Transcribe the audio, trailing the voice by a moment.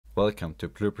Welcome to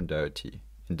Blueprint IoT.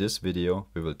 In this video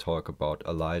we will talk about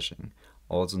aliasing,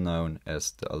 also known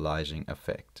as the aliasing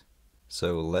effect.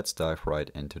 So let's dive right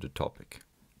into the topic.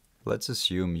 Let's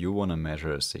assume you want to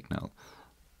measure a signal.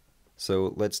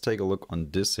 So let's take a look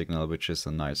on this signal, which is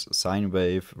a nice sine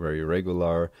wave, very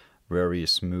regular, very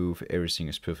smooth, everything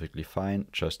is perfectly fine,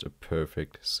 just a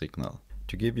perfect signal.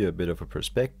 To give you a bit of a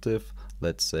perspective,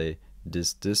 let's say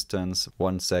this distance,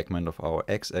 one segment of our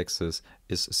x-axis,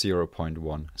 is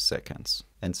 0.1 seconds.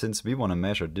 And since we want to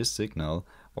measure this signal,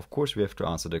 of course we have to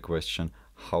answer the question,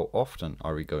 how often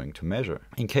are we going to measure?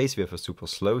 In case we have a super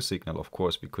slow signal, of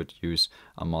course we could use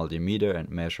a multimeter and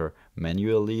measure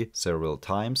manually several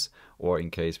times, or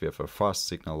in case we have a fast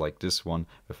signal like this one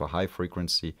with a high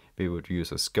frequency, we would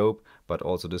use a scope, but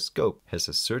also the scope has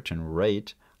a certain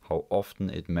rate how often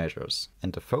it measures.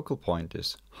 And the focal point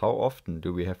is, how often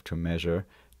do we have to measure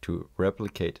to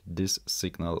replicate this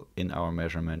signal in our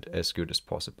measurement as good as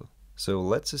possible? So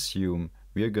let's assume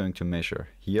we are going to measure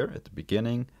here at the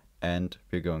beginning and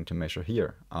we're going to measure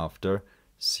here after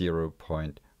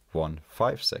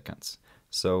 0.15 seconds.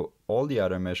 So all the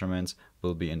other measurements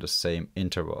will be in the same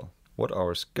interval. What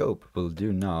our scope will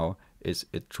do now is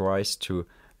it tries to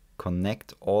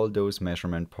connect all those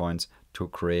measurement points to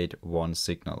create one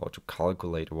signal or to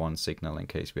calculate one signal in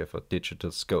case we have a digital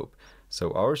scope.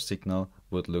 So our signal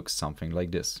would look something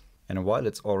like this. And while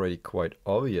it's already quite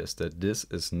obvious that this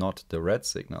is not the red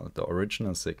signal, the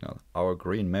original signal, our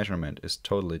green measurement is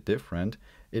totally different,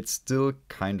 it's still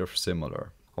kind of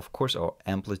similar. Of course, our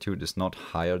amplitude is not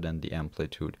higher than the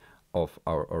amplitude of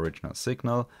our original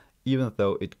signal, even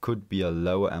though it could be a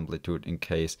lower amplitude in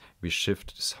case we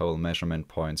shift this whole measurement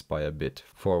points by a bit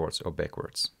forwards or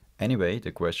backwards. Anyway,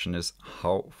 the question is,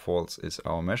 how false is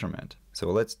our measurement? So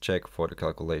let's check for the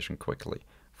calculation quickly.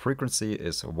 Frequency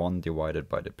is 1 divided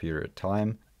by the period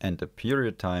time, and the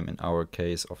period time in our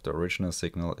case of the original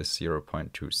signal is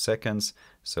 0.2 seconds.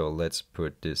 So let's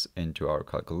put this into our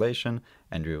calculation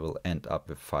and we will end up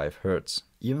with 5 Hertz.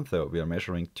 Even though we are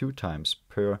measuring 2 times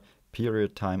per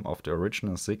period time of the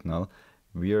original signal,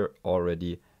 we are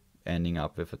already ending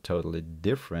up with a totally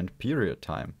different period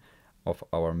time of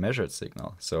our measured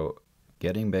signal. So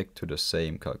getting back to the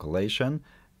same calculation,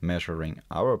 measuring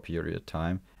our period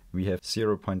time, we have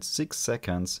 0.6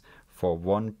 seconds for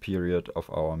one period of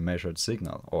our measured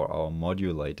signal or our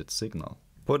modulated signal.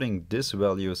 Putting these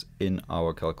values in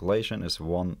our calculation is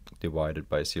 1 divided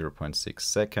by 0.6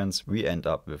 seconds. We end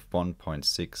up with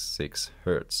 1.66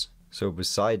 Hertz. So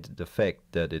beside the fact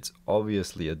that it's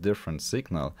obviously a different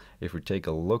signal, if we take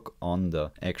a look on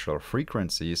the actual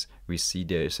frequencies, we see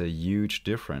there is a huge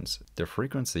difference. The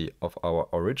frequency of our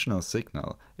original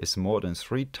signal is more than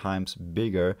 3 times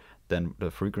bigger than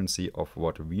the frequency of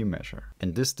what we measure.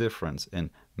 And this difference in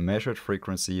measured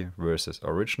frequency versus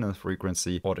original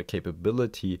frequency, or the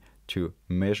capability to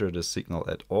measure the signal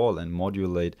at all and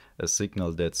modulate a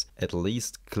signal that's at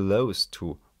least close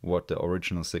to what the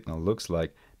original signal looks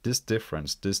like, this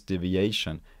difference, this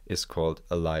deviation is called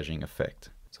aliasing effect.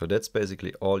 So that's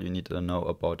basically all you need to know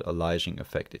about aliasing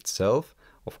effect itself.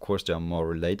 Of course, there are more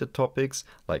related topics,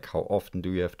 like how often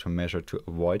do you have to measure to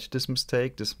avoid this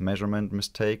mistake, this measurement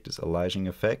mistake, this aliasing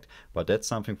effect, but that's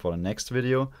something for the next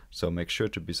video. So make sure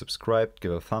to be subscribed,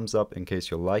 give a thumbs up in case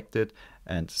you liked it,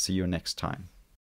 and see you next time.